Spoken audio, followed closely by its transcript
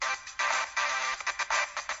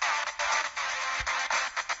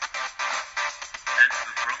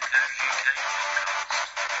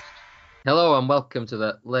Hello and welcome to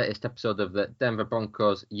the latest episode of the Denver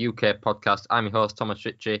Broncos UK podcast. I'm your host, Thomas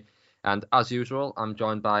Ritchie, and as usual, I'm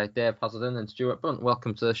joined by Dave Hazelden and Stuart Brunt.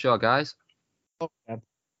 Welcome to the show, guys. Good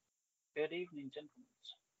evening, gentlemen.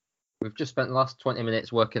 We've just spent the last 20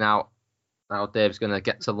 minutes working out how Dave's going to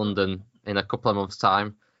get to London in a couple of months'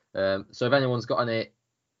 time. So if anyone's got any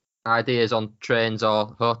ideas on trains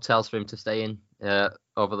or hotels for him to stay in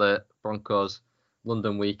over the Broncos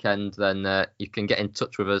London weekend, then you can get in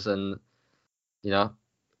touch with us. And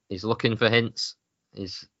he's looking for hints.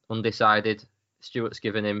 He's undecided. Stuart's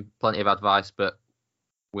given him plenty of advice, but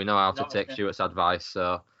we know how to take Stuart's advice,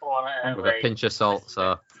 so with a pinch of salt.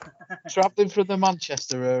 So travelling from the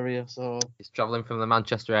Manchester area, so he's travelling from the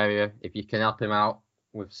Manchester area. If you can help him out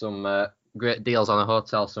with some great deals on a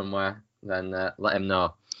hotel somewhere, then let him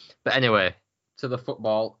know. But anyway, to the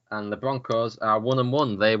football, and the Broncos are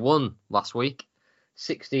 1-1. They won last week,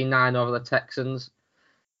 16-9 over the Texans.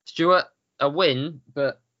 Stuart, a win,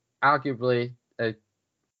 but arguably a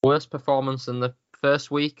worse performance than the first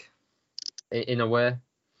week, in a way.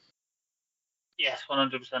 Yes,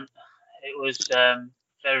 100%. It was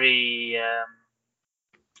very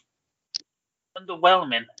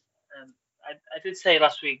underwhelming. I did say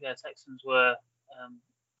last week that Texans were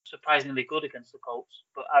surprisingly good against the Colts,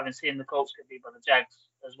 but having seen the Colts get beat by the Jags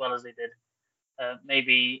as well as they did,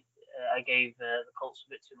 maybe I gave the Colts a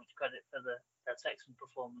bit too much credit for their Texan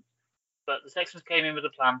performance. But the Texans came in with a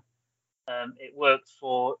plan. It worked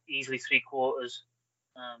for easily 3 quarters.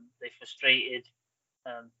 They frustrated.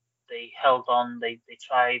 They held on. They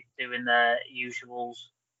tried doing their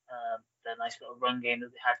usuals. Their nice little run game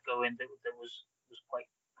that they had going that was quite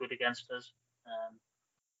good against us.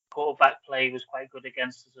 Quarterback play was quite good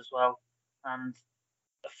against us as well. And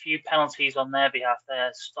a few penalties on their behalf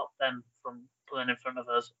there stopped them from pulling in front of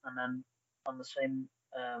us. And then in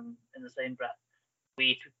the same breath,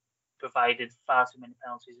 we provided far too many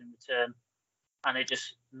penalties in return, and it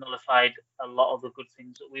just nullified a lot of the good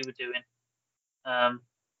things that we were doing.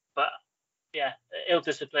 But yeah,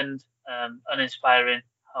 ill-disciplined, uninspiring.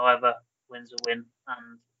 However, win's a win,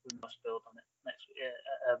 and we must build on it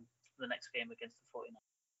the next game against the 49ers.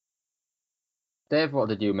 Dave, what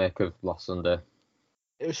did you make of last Sunday?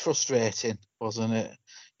 It was frustrating, wasn't it?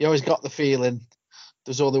 You always got the feeling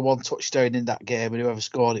there's only one touchdown in that game, and whoever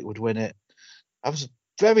scored it would win it. I was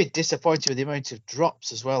very disappointed with the amount of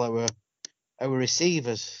drops as well our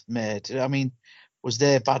receivers made. I mean, was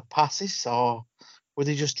there bad passes or were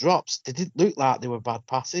they just drops? They didn't look like they were bad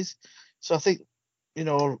passes. So I think,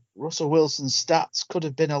 Russell Wilson's stats could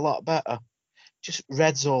have been a lot better. Just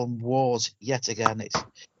red zone wars yet again.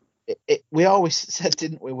 We always said,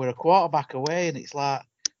 didn't we? We're a quarterback away, and it's like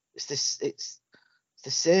it's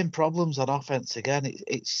the same problems on offense again.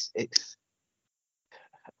 It's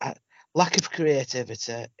lack of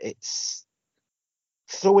creativity. It's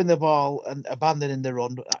throwing the ball and abandoning the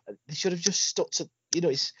run. They should have just stuck to.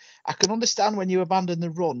 I can understand when you abandon the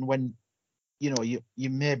run when you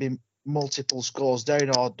maybe multiple scores down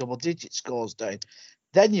or double digit scores down.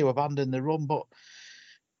 Then you abandon the run, but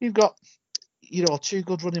you've got 2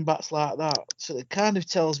 good running backs like that. So it kind of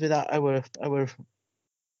tells me that our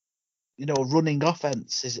running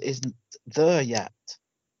offense isn't there yet.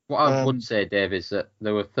 What I would say, Dave, is that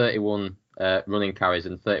there were 31 running carries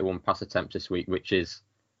and 31 pass attempts this week, which is,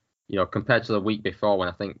 compared to the week before when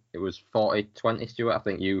I think it was 40-20, Stuart. I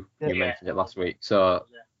think you mentioned it last week. So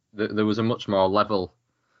there was a much more level.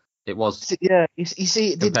 It was. Yeah, you see,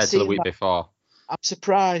 it compared to the week before. I'm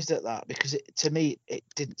surprised at that because to me it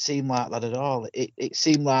didn't seem like that at all. It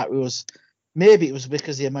seemed like maybe it was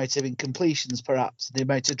because the amount of incompletions, perhaps the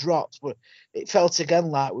amount of drops, but it felt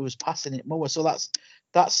again like we was passing it more. So that's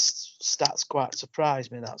stats quite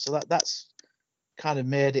surprised me so that's kind of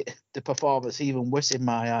made the performance even worse in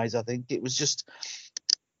my eyes. I think it was just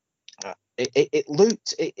it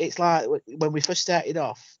looked it's like when we first started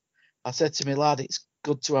off, I said to my lad, it's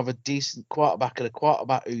good to have a decent quarterback and a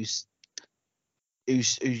quarterback who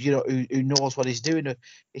knows what he's doing.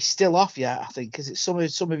 He's still off yet, I think, because some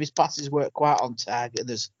of his passes weren't quite on target.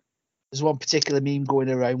 There's one particular meme going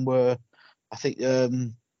around where I think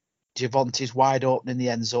Javonte's wide open in the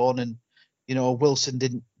end zone, and Wilson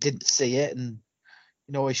didn't see it, and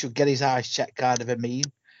he should get his eyes checked, kind of a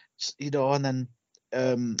meme, and then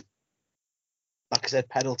like I said,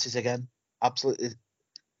 penalties again,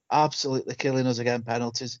 absolutely killing us again.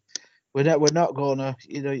 Penalties. We're not gonna,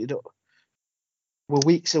 we're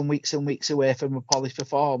weeks and weeks and weeks away from a polished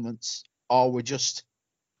performance, or we're just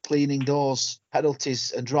cleaning those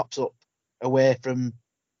penalties and drops up away from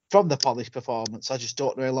the polished performance. I just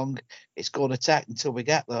don't know how long it's going to take until we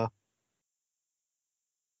get there.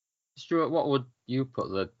 Stuart, what would you put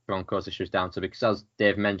the Broncos issues down to? Because as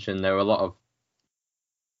Dave mentioned, there were a lot of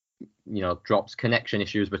drops, connection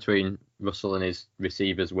issues between Russell and his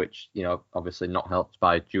receivers, which obviously not helped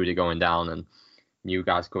by Judy going down and new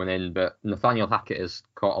guys coming in. But Nathaniel Hackett has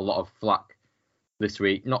caught a lot of flack this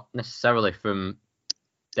week, not necessarily from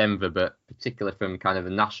Denver, but particularly from kind of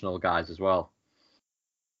the national guys as well.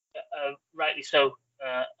 Rightly so.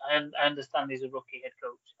 I understand he's a rookie head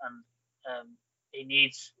coach, and he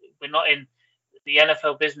needs. We're not in the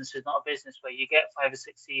NFL business. Is not a business where you get 5 or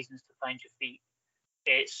 6 seasons to find your feet.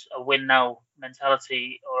 It's a win now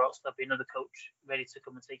mentality, or else there'll be another coach ready to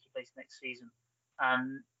come and take your place next season,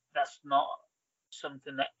 and that's not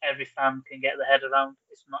something that every fan can get their head around.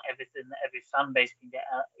 It's not everything that every fan base can get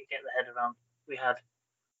their head around. We had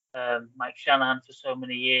Mike Shanahan for so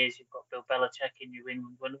many years. You've got Bill Belichick in New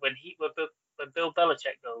England. When Bill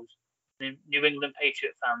Belichick goes, the New England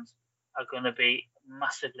Patriot fans are going to be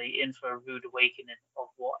massively in for a rude awakening of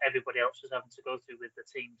what everybody else is having to go through with the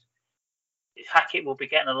teams. Hackett will be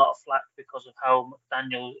getting a lot of flack because of how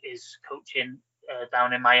McDaniel is coaching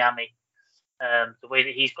down in Miami. The way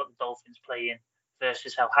that he's got the Dolphins playing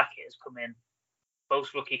versus how Hackett has come in.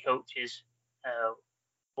 Both rookie coaches,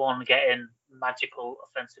 one getting magical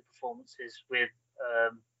offensive performances with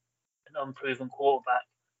an unproven quarterback,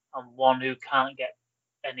 and one who can't get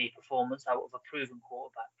any performance out of a proven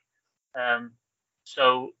quarterback.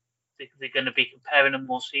 So they're going to be comparing them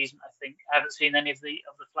all season. I think I haven't seen any of the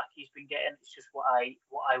flack he's been getting. It's just what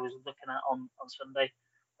I was looking at on Sunday.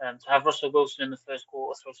 To have Russell Wilson in the first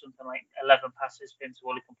quarter throw something like 11 passes for him to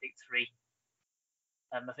only complete 3.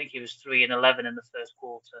 I think he was 3 and 11 in the first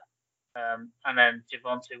quarter. And then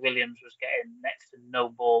Javonte Williams was getting next to no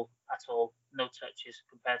ball at all, no touches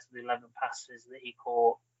compared to the 11 passes that he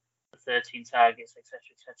caught, the 13 targets, etc.,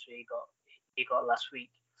 he got last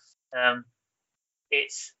week.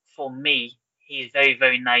 It's, for me, he's very,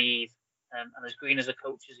 very naive, and as green as a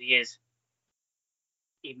coach as he is,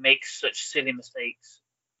 he makes such silly mistakes.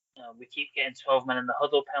 We keep getting 12 men in the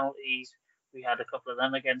huddle penalties. We had a couple of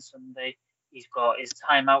them again Sunday. He's got his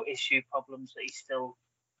timeout issue problems that he still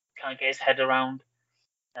can't get his head around.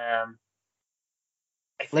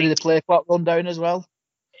 Letting the play clock run down as well.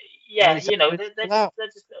 Yeah, they're just little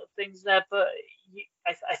things there. But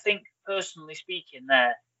I think, personally speaking,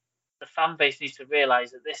 the fan base needs to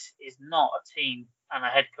realise that this is not a team and a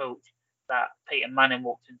head coach that Peyton Manning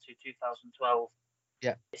walked into 2012.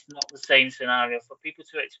 Yeah, it's not the same scenario. For people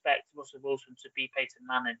to expect Russell Wilson to be Peyton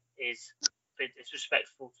Manning is a bit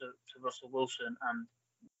disrespectful to Russell Wilson, and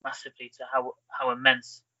massively to how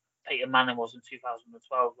immense Peyton Manning was in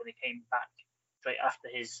 2012 when he came back straight after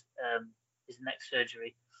his neck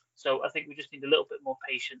surgery. So I think we just need a little bit more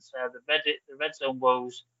patience there. The red zone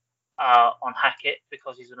woes are on Hackett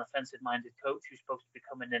because he's an offensive-minded coach who's supposed to be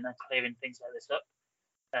coming in and clearing things like this up,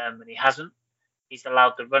 and he hasn't. He's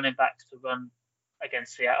allowed the running backs to run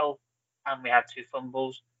against Seattle, and we had 2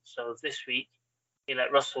 fumbles. So this week, he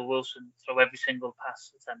let Russell Wilson throw every single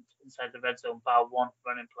pass attempt inside the red zone bar 1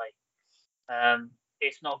 running play.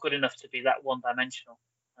 It's not good enough to be that one-dimensional.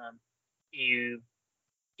 You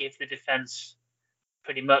give the defense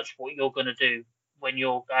pretty much what you're going to do when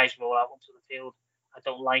your guys roll out onto the field. I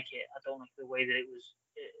don't like it. I don't like the way that it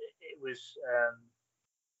was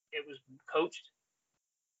coached.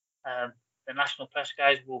 The national press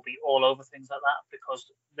guys will be all over things like that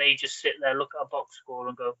because they just sit there, look at a box score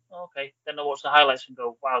and go, oh, okay. Then they'll watch the highlights and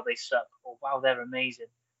go, wow, they suck, or wow, they're amazing,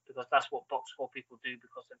 because that's what box score people do,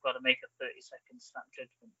 because they've got to make a 30-second snap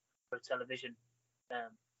judgment for a television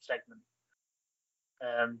segment.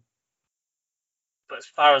 But as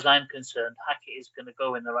far as I'm concerned, Hackett is going to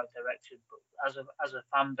go in the right direction. But as a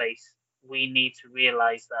fan base, we need to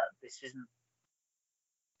realise that this isn't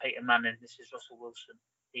Peyton Manning, this is Russell Wilson.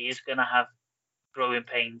 He is going to have growing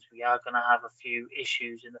pains. We are going to have a few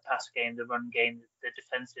issues in the pass game, the run game, the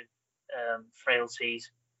defensive frailties.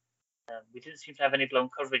 We didn't seem to have any blown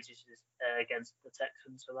coverages against the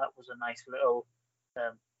Texans, so that was a nice little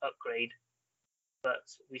upgrade. But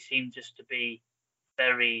we seem just to be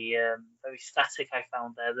very static. I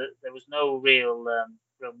found there was no real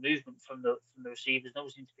movement from the receivers. No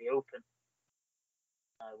one seemed to be open,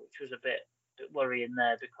 which was a bit worrying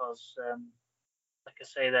there because, like I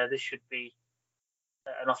say, this should be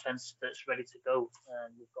an offense that's ready to go.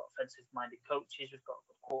 We've got offensive-minded coaches, we've got a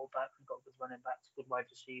good quarterback, we've got good running backs, good wide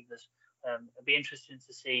receivers. It'll be interesting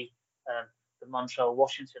to see the Montrell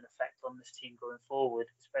Washington effect on this team going forward,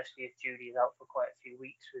 especially if Judy is out for quite a few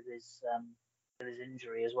weeks with his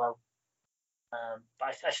injury as well.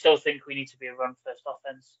 But I still think we need to be a run-first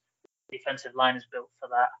offense. The defensive line is built for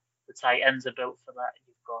that. The tight ends are built for that.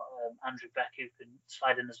 You've You've got Andrew Beck, who can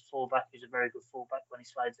slide in as a fullback, who's a very good fullback when he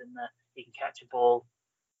slides in there. He can catch a ball.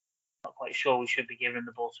 Not quite sure we should be giving him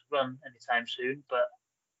the ball to run anytime soon, but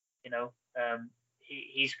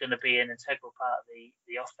he's going to be an integral part of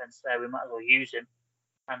the offense there. We might as well use him.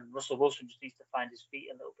 And Russell Wilson just needs to find his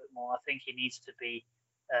feet a little bit more. I think he needs to be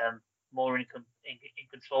more in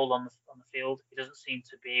control on the field. He doesn't seem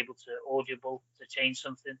to be able to audible to change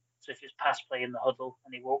something. So if it's pass play in the huddle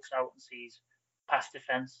and he walks out and sees pass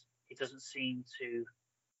defense, he doesn't seem to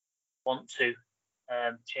want to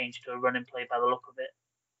change to a running play by the look of it.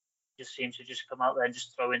 He just seems to just come out there and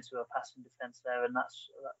just throw into a passing defense there, and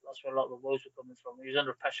that's where a lot of the woes were coming from. He was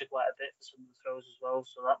under pressure quite a bit for some of the throws as well,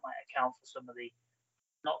 so that might account for some of the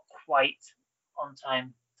not quite on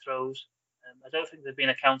time throws. I don't think they've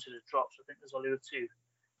been accounted as drops. I think there's only 2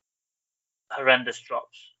 horrendous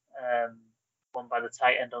drops. One by the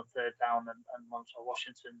tight end on third down and one for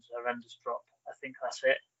Washington's horrendous drop. I think that's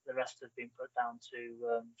it. The rest have been put down to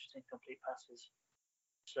just incomplete passes.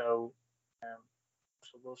 So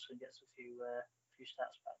Russell Wilson gets a few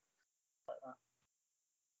stats back like that.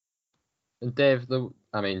 And Dave,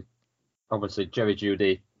 obviously Jerry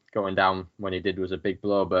Jeudy going down when he did was a big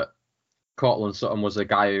blow, but Courtland Sutton was a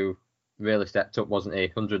guy who really stepped up, wasn't he?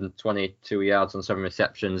 122 yards on 7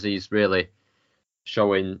 receptions. He's really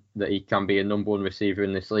showing that he can be a number 1 receiver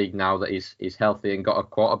in this league now that he's healthy and got a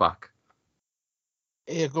quarterback.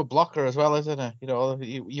 He's a good blocker as well, isn't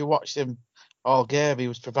he? You watched him all game. He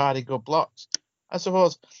was providing good blocks. I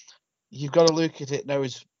suppose you've got to look at it now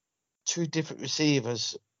as 2 different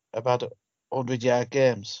receivers about 100-yard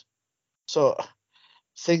games. So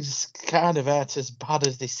things kind of aren't as bad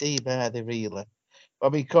as they seem, are they really? I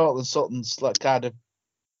mean, Courtland Sutton's like kind of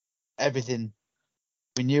everything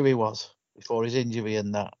we knew he was before his injury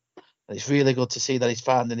and that. And it's really good to see that he's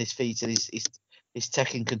finding his feet and he's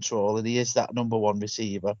taking control and he is that number 1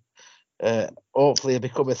 receiver. Hopefully he'll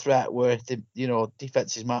become a threat where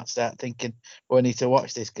defenses might start thinking, we need to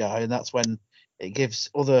watch this guy, and that's when it gives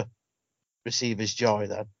other receivers joy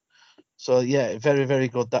then. So yeah, very, very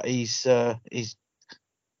good that he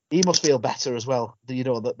must feel better as well.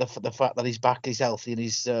 The fact that he's back, he's healthy, and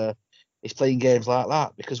he's playing games like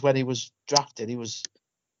that, because when he was drafted, he was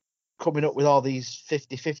coming up with all these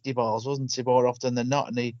 50-50 balls, wasn't he, more often than not,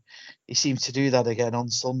 and he seems to do that again on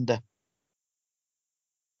Sunday.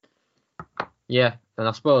 Yeah, and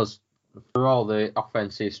I suppose for all the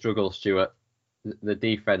offensive struggles, Stuart, the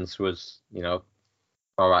defense was,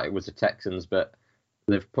 all right, it was the Texans, but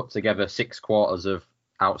they've put together 6 quarters of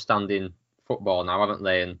outstanding football now, haven't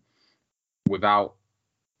they? And without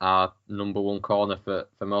our number 1 corner for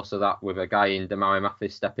most of that, with a guy in Damari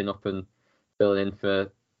Mathis stepping up and filling in for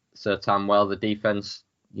Surtain well, the defense,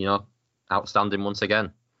 outstanding once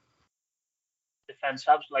again. Defense,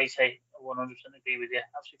 absolutely, say 100% agree with you.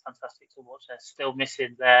 Absolutely fantastic to watch. They're still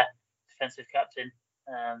missing their defensive captain,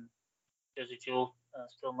 Josey Jewell,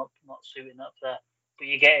 still not suiting up there. But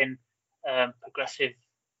you're getting progressive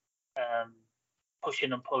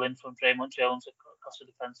pushing and pulling from Draymond Jones across the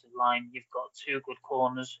defensive line. You've got 2 good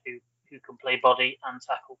corners who can play body and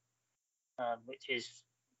tackle, which is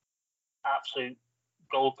absolute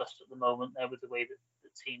gold dust at the moment there with the way that the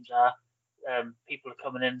teams are. People are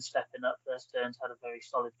coming in, stepping up. Stearns had a very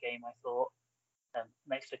solid game, I thought.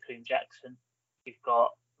 Next to Kareem Jackson, you've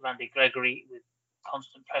got Randy Gregory with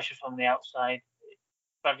constant pressure from the outside.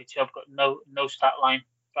 Bradley Chubb got no stat line.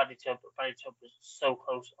 Bradley Chubb was so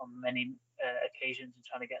close on many occasions in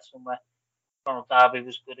trying to get somewhere. Ronald Darby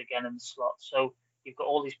was good again in the slot. So you've got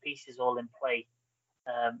all these pieces all in play.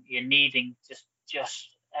 You're needing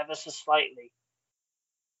just ever so slightly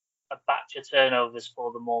a batch of turnovers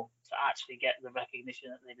for them all to actually get the recognition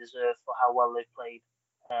that they deserve for how well they've played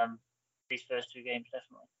these first 2 games,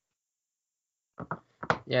 definitely.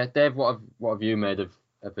 Yeah, Dave, what have you made of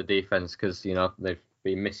the defense? Because they've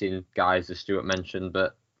been missing guys, as Stuart mentioned,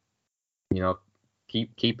 but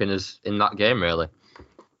keeping us in that game really.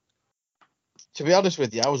 To be honest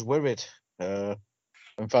with you, I was worried when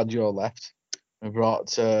Fangio left and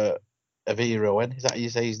brought Aviro in. Is that how you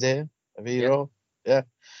say his name? Aviro? Yeah.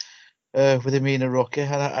 With Amina Rookie,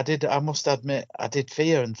 and I must admit, I did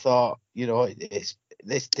fear and thought, this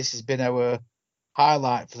has been our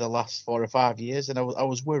highlight for the last 4 or 5 years, and I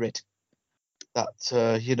was worried that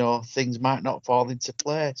things might not fall into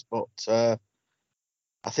place. But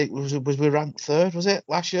I think was we ranked 3rd? Was it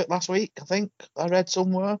last week? I think I read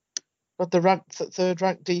somewhere, but the ranked 3rd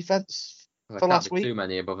ranked defense for last week. Too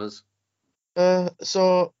many above us.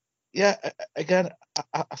 So yeah, again,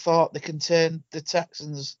 I thought they contained the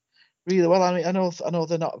Texans really well. I mean, I know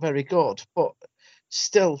they're not very good, but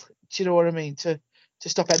still, do you know what I mean? To to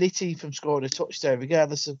stop any team from scoring a touchdown,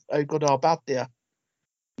 regardless of how good or bad they are,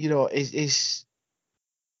 is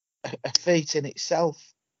a feat in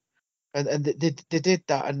itself. And they did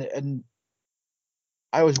that, and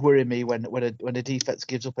I always worry me when a defense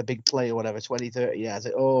gives up a big play or whatever, 20, 30 yards.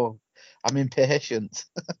 I'm impatient.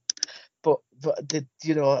 but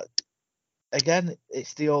again,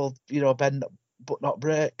 it's the old bend but not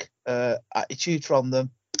break attitude from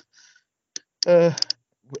them. I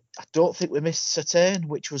don't think we missed Surtain,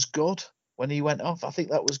 which was good when he went off. I think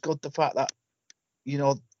that was good. The fact that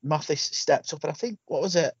Mathis stepped up, and I think what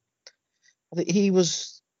was it? I think he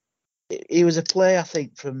was a play, I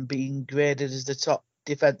think, from being graded as the top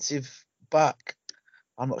defensive back.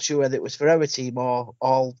 I'm not sure whether it was for our team or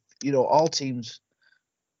all teams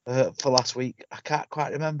for last week. I can't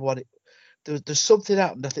quite remember what it. There's something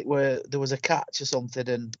happened, I think, where there was a catch or something,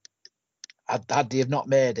 and had he have not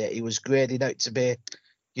made it, he was graded out to be,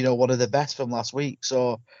 one of the best from last week.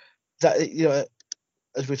 So that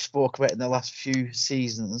as we've spoken about in the last few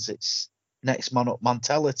seasons, it's next man up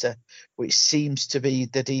mentality, which seems to be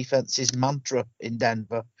the defense's mantra in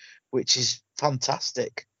Denver, which is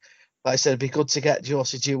fantastic. Like I said, it'd be good to get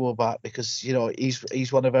Josie Jewell back because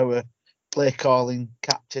he's one of our play calling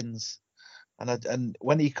captains, and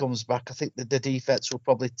when he comes back, I think that the defense will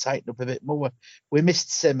probably tighten up a bit more. We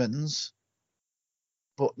missed Simmons,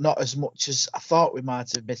 but not as much as I thought we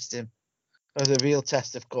might have missed him. The real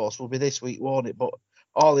test, of course, will be this week, won't it? But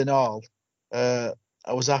all in all, I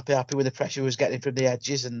was happy with the pressure he was getting from the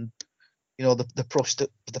edges, and the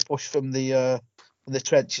push from the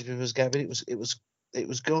trenches we was getting. It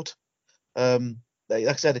was good. Like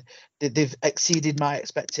I said, they've exceeded my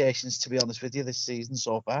expectations, to be honest with you, this season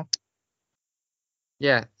so far.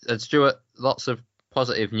 Yeah, and Stuart, lots of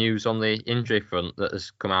positive news on the injury front that has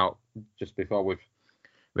come out just before we've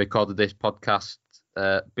recorded this podcast.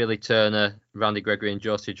 Billy Turner, Randy Gregory, and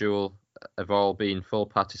Josie Jewell have all been full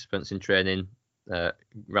participants in training.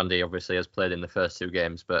 Randy obviously has played in the first two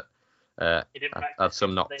games, but had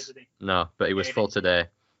some knocks. No, but he was full today.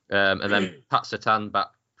 And then Pat Surtain back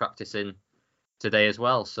practicing today as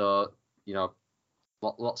well. So,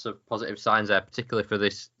 lots of positive signs there, particularly for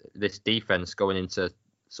this defense going into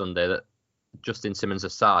Sunday, that Justin Simmons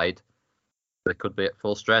aside, they could be at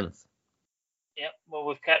full strength. Yep. Well,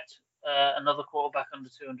 we've kept another quarterback under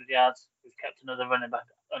 200 yards. We've kept another running back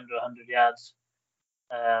under 100 yards.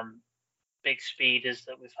 Big speeders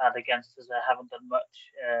that we've had against us that haven't done much.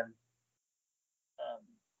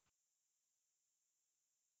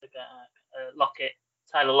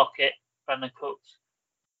 Tyler Lockett, Brandon Cooks,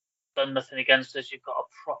 done nothing against us. You've got a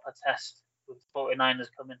proper test with 49ers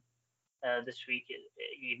coming this week.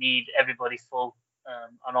 You need everybody full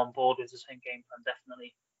and on board with the same game plan,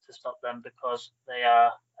 definitely, to stop them, because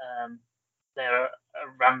they're a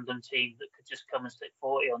random team that could just come and stick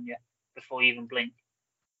 40 on you before you even blink.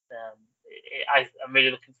 I'm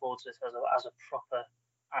really looking forward to this as a proper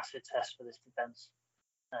acid test for this defense,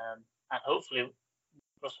 and hopefully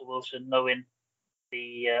Russell Wilson, knowing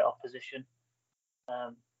the opposition,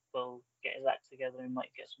 will get his act together and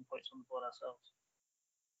might get some points on the board ourselves.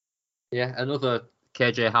 Yeah, another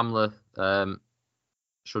KJ Hamler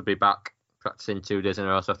should be back practicing 2 days in a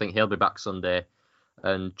row, so I think he'll be back Sunday.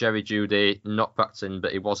 And Jerry Jeudy not practicing,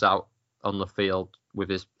 but he was out on the field with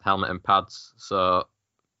his helmet and pads, so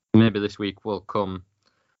maybe this week will come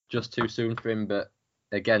just too soon for him. But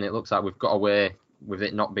again, it looks like we've got away with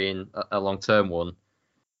it not being a long-term one.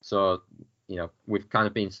 So, we've kind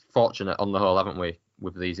of been fortunate on the whole, haven't we,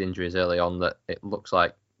 with these injuries early on, that it looks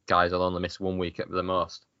like guys will only miss 1 week at the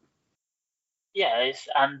most. Yeah,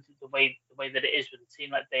 and the way that it is with a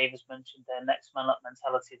team like Davis mentioned, their next man up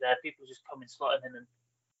mentality there, people just come in slotting in, and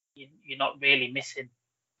you're not really missing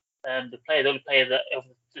the player. The only player that of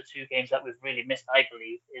the 2 games that we've really missed, I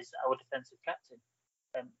believe, is our defensive captain.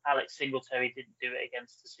 Alex Singletary didn't do it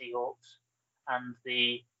against the Seahawks, and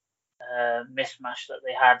the mismatch that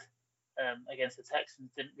they had against the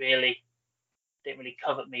Texans didn't really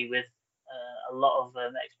cover me with a lot of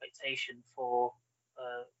expectation for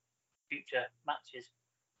future matches.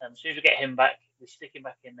 As soon as we get him back, we stick him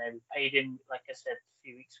back in there. We paid him, like I said a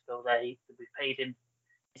few weeks ago, we paid him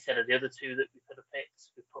instead of the other 2 that we could have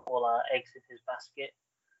picked. We put all our eggs in his basket.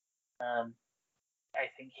 I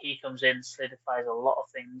think he comes in, solidifies a lot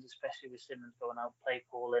of things, especially with Simmons going out, play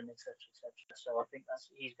calling, etc., etc. So I think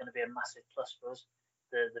he's going to be a massive plus for us.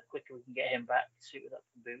 The quicker we can get him back, suited up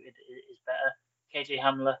and booted, is better. KJ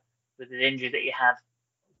Hamler, with the injury that he had,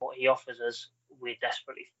 what he offers us, we're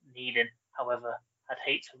desperately needing. However, I'd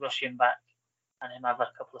hate to rush him back and him have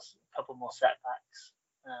a couple more setbacks.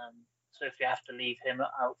 So if you have to leave him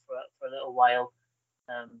out for a little while,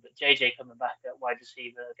 But JJ coming back at wide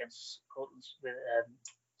receiver against Cortland with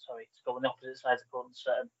to go on the opposite side of Cortland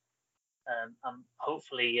Sutton. And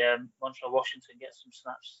hopefully Montreal Washington gets some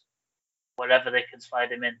snaps wherever they can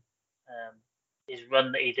slide him in. His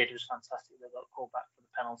run that he did was fantastic. They got called back for the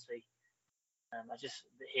penalty.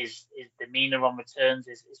 His demeanour on returns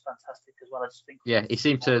is fantastic as well. I just think he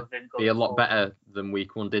seemed to be a lot better than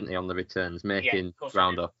week one, didn't he, on the returns, making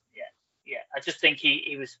ground up. Yeah. I just think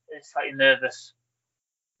he was slightly nervous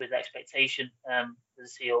with expectation with the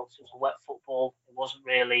Seahawks. It was a wet football. It wasn't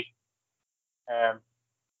really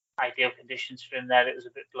ideal conditions for him there. It was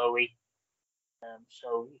a bit blowy.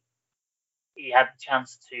 So he had the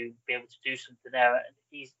chance to be able to do something there. And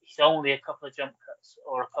he's only a couple of jump cuts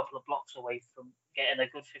or a couple of blocks away from getting a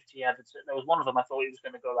good 50-yard. There was one of them I thought he was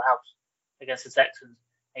going to go to the house against the Texans.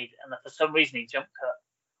 And for some reason, he jump cut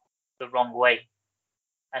the wrong way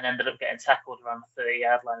and ended up getting tackled around the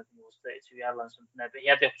 30-yard line. I think it was 32-yard line, something there. But he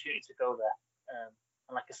had the opportunity to go there.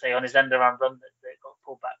 And like I say, on his end around run that got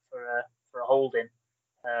pulled back for a holding,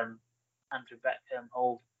 Andrew Beckham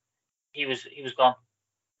hold, he was gone.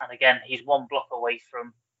 And again, he's one block away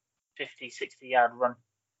from 50, 60-yard run.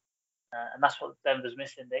 And that's what Denver's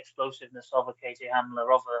missing, the explosiveness of a KJ Hamler,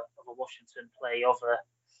 of a Washington play, of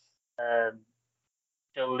a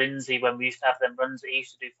Phil Lindsay. When we used to have them runs, he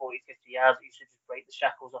used to do 40, 50 yards. He used to just break the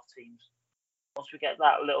shackles off teams. Once we get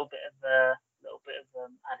that little bit of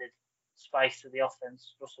added spice to the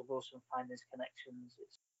offense, Russell Wilson finding his connections,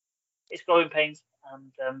 it's growing pains,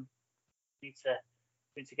 and we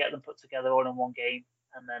need to get them put together all in one game,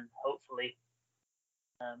 and then hopefully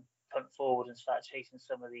punt forward and start chasing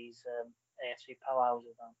some of these AFC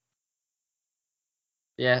powerhouses down.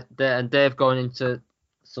 Yeah, and Dave, going into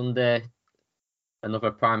Sunday,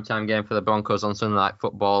 another primetime game for the Broncos on Sunday Night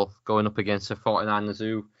Football, going up against the 49ers,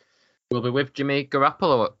 who will be with Jimmy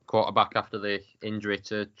Garoppolo at quarterback after the injury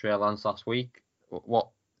to Trey Lance last week. What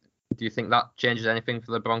do you think that changes anything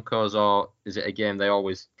for the Broncos, or is it a game they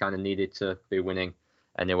always kind of needed to be winning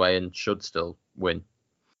anyway and should still win?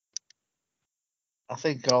 I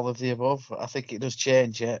think all of the above. I think it does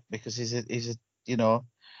change it because he's a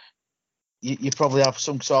you probably have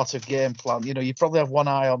some sort of game plan. You probably have one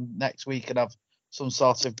eye on next week and have some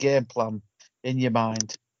sort of game plan in your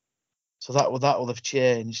mind. So that will have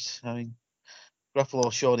changed. I mean, Garoppolo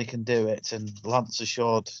showed he can do it, and Lance has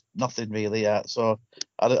showed nothing really yet. So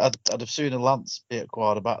I'd have sooner Lance be at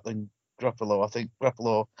quarterback than Garoppolo. I think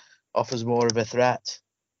Garoppolo offers more of a threat,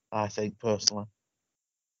 I think, personally.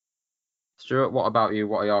 Stuart, what about you?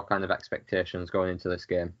 What are your kind of expectations going into this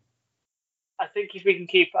game? I think if we can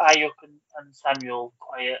keep Ayuk and Samuel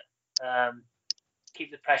quiet,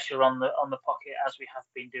 keep the pressure on the pocket as we have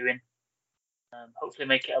been doing, hopefully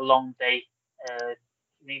make it a long day.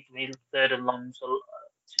 Need third and long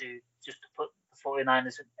to put the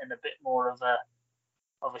 49ers in a bit more of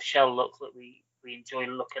a shell look that we enjoy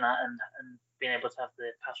looking at, and being able to have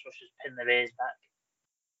the pass rushers pin their ears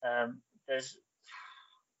back. There's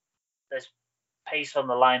pace on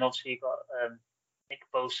the line. Obviously, you've got Nick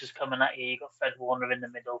Bosa's coming at you. You've got Fred Warner in the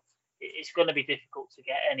middle. It's going to be difficult to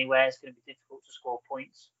get anywhere. It's going to be difficult to score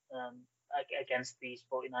points against these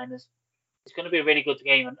 49ers. It's going to be a really good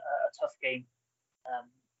game and a tough game.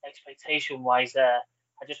 Expectation-wise there,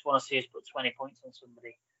 I just want to see us put 20 points on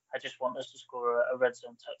somebody. I just want us to score a red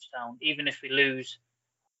zone touchdown. Even if we lose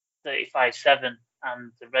 35-7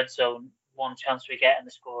 and the red zone, one chance we get and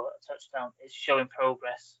they score a touchdown, it's showing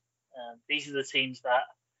progress. These are the teams that,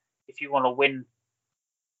 if you want to win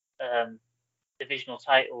divisional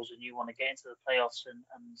titles and you want to get into the playoffs and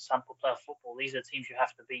sample playoff football, these are the teams you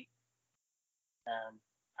have to beat.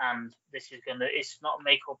 And this is it's not a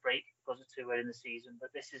make or break because it's too early in the season,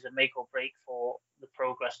 but this is a make or break for the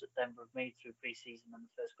progress that Denver have made through preseason and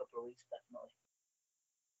the first couple of weeks, definitely.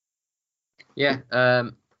 Yeah.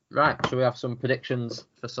 Right. Shall we have some predictions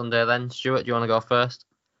for Sunday then? Stuart, do you want to go first?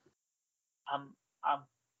 I'm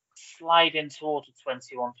sliding towards a 21-20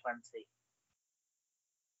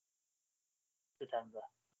 to Denver.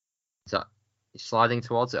 Is that you're sliding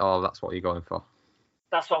towards it, or that's what you're going for?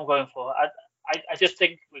 That's what I'm going for. I just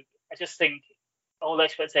think all the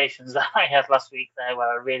expectations that I had last week there, where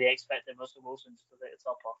I really expected Russell Wilson to take the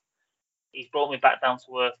top off, he's brought me back down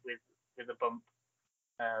to earth with a bump.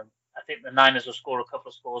 I think the Niners will score a couple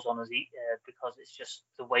of scores on us because it's just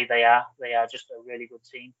the way they are. They are just a really good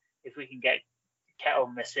team. If we can get Kettle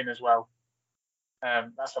missing as well,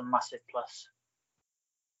 that's a massive plus.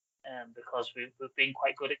 Because we've been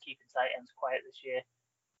quite good at keeping tight ends quiet this year,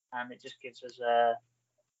 and it just gives us a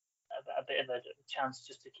bit of a chance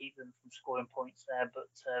just to keep them from scoring points there. But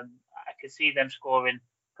I could see them scoring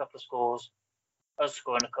a couple of scores, us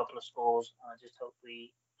scoring a couple of scores, and I just hope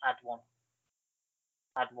we add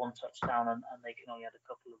one touchdown, and they can only add a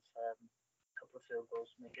couple of field goals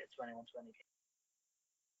to make it a 21-20 game.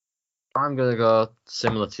 I'm going to go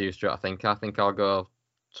similar to you, Stuart. I think I'll go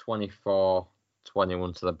 24-21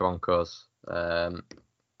 to the Broncos.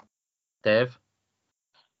 Dave?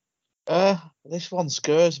 This one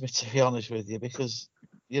scares me, to be honest with you, because,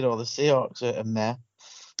 the Seahawks are meh.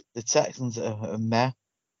 The Texans are meh.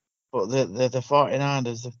 But the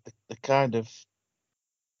 49ers, the kind of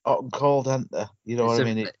hot and cold, aren't they? You know what I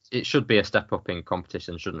mean? It should be a step up in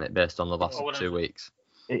competition, shouldn't it, based on the last 2 weeks?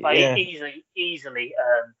 Easily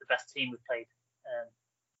the best team we've played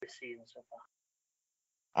this season so far.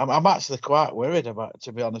 I'm actually quite worried about it,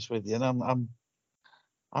 to be honest with you, and I'm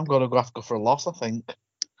going to have to go for a loss, I think.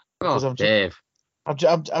 Oh, Dave.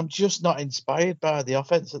 I'm just not inspired by the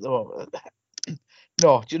offense at the moment.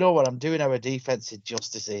 No, do you know what? I'm doing our defense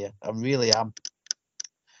injustice here. I really am.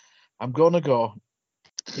 I'm going to go.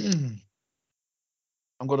 I'm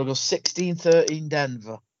going to go 16-13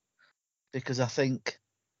 Denver, because I think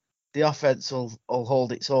the offense will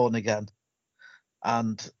hold its own again,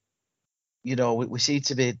 and we seem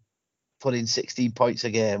to be putting 16 points a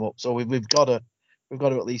game up, so we've got to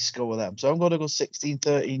at least score them. So I'm going to go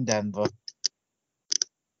 16-13 Denver.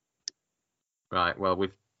 Right. Well,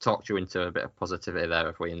 we've talked you into a bit of positivity there,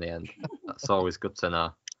 have we? In the end, that's always good to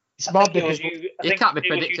know. It's mad because it can't be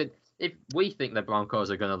predicted. If we think the Broncos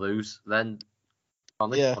are going to lose, then on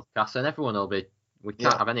this podcast, and everyone will be. We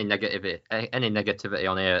can't have any negativity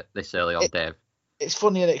on here this early on, Dave. It's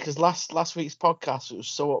funny, isn't it? Because last week's podcast, it was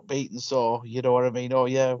so upbeat and so, you know what I mean? Oh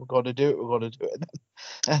yeah, we're going to do it.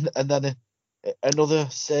 And then another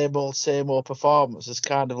same old performance has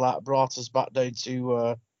kind of like brought us back down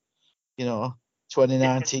to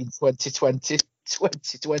 2019, 2020,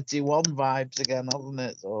 2021 vibes again, hasn't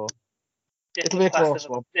it? So it'll be a close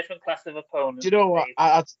one. Different class of opponents. Do you know what?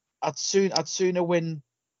 I'd sooner win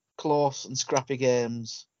close and scrappy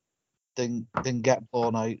games than get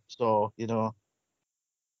blown out. So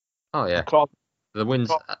Oh yeah, the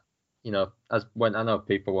wins. As when I know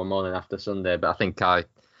people were moaning after Sunday, but I think I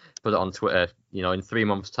put it on Twitter. In 3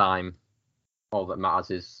 months' time, all that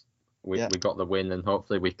matters is we got the win, and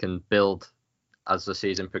hopefully we can build as the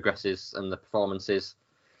season progresses and the performances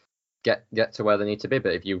get to where they need to be.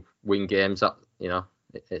 But if you win games,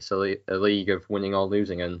 it's a league of winning or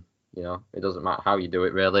losing, and it doesn't matter how you do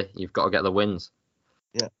it. Really, you've got to get the wins.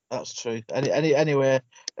 Yeah, that's true. Anyway,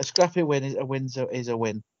 a scrappy win is a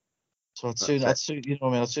win. So I'd sooner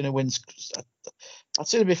win. I'd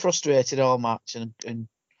sooner be frustrated all match and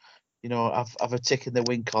have a tick in the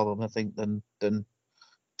win column, I think, than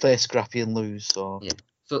play scrappy and lose. So yeah.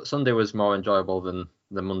 So Sunday was more enjoyable than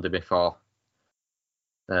the Monday before.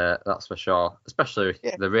 That's for sure. Especially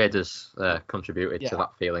the Raiders contributed to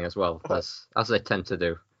that feeling as well, as they tend to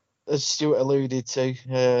do. As Stuart alluded to,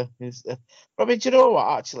 I mean, do you know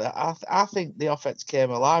what? Actually, I think the offense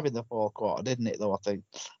came alive in the fourth quarter, didn't it? Though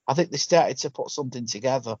I think they started to put something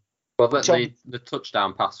together. Well, the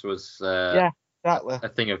touchdown pass was exactly a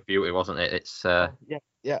thing of beauty, wasn't it? It's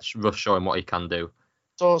it's Russ showing what he can do.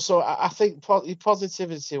 So I think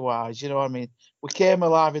positivity wise, what I mean, we came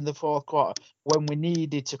alive in the fourth quarter when we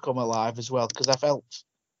needed to come alive as well, because I felt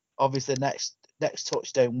obviously next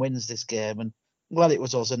touchdown wins this game, and I'm glad it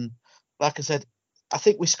was us. And like I said, I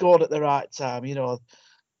think we scored at the right time.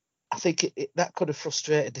 I think that could have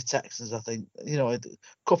frustrated the Texans. I think a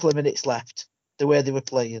couple of minutes left, the way they were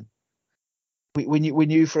playing, we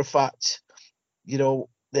knew for a fact, that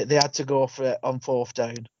they had to go for it on fourth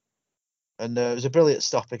down. And it was a brilliant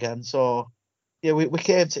stop again. So, we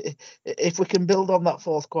came to. If we can build on that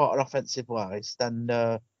fourth quarter offensive wise, then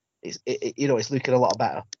it's looking a lot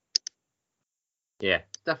better. Yeah,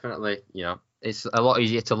 definitely. It's a lot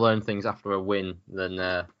easier to learn things after a win than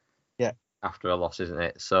after a loss, isn't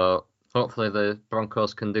it? So hopefully the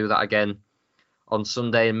Broncos can do that again on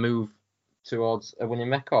Sunday and move towards a winning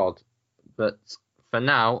record. But for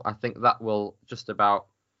now, I think that will just about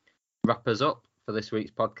wrap us up for this week's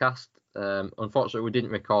podcast. Unfortunately, we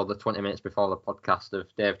didn't record the 20 minutes before the podcast of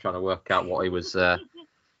Dave trying to work out what he was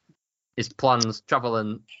his plans, travel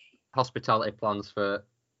and hospitality plans for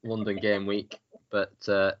London game week. But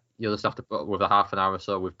you'll just have to put up with a half an hour or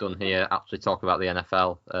so we've done here actually talk about the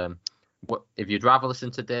NFL. If you'd rather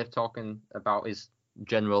listen to Dave talking about his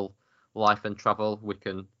general life and travel, we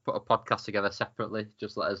can put a podcast together separately.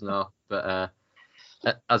 Just let us know. But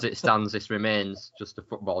as it stands, this remains just a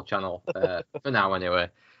football channel for now anyway.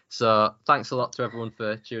 So thanks a lot to everyone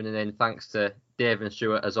for tuning in. Thanks to Dave and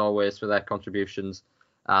Stuart, as always, for their contributions.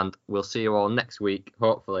 And we'll see you all next week,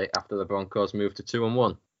 hopefully, after the Broncos move to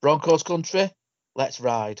 2-1. Broncos country. Let's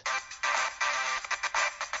ride. And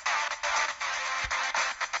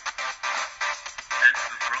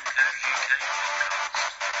the Broncos UK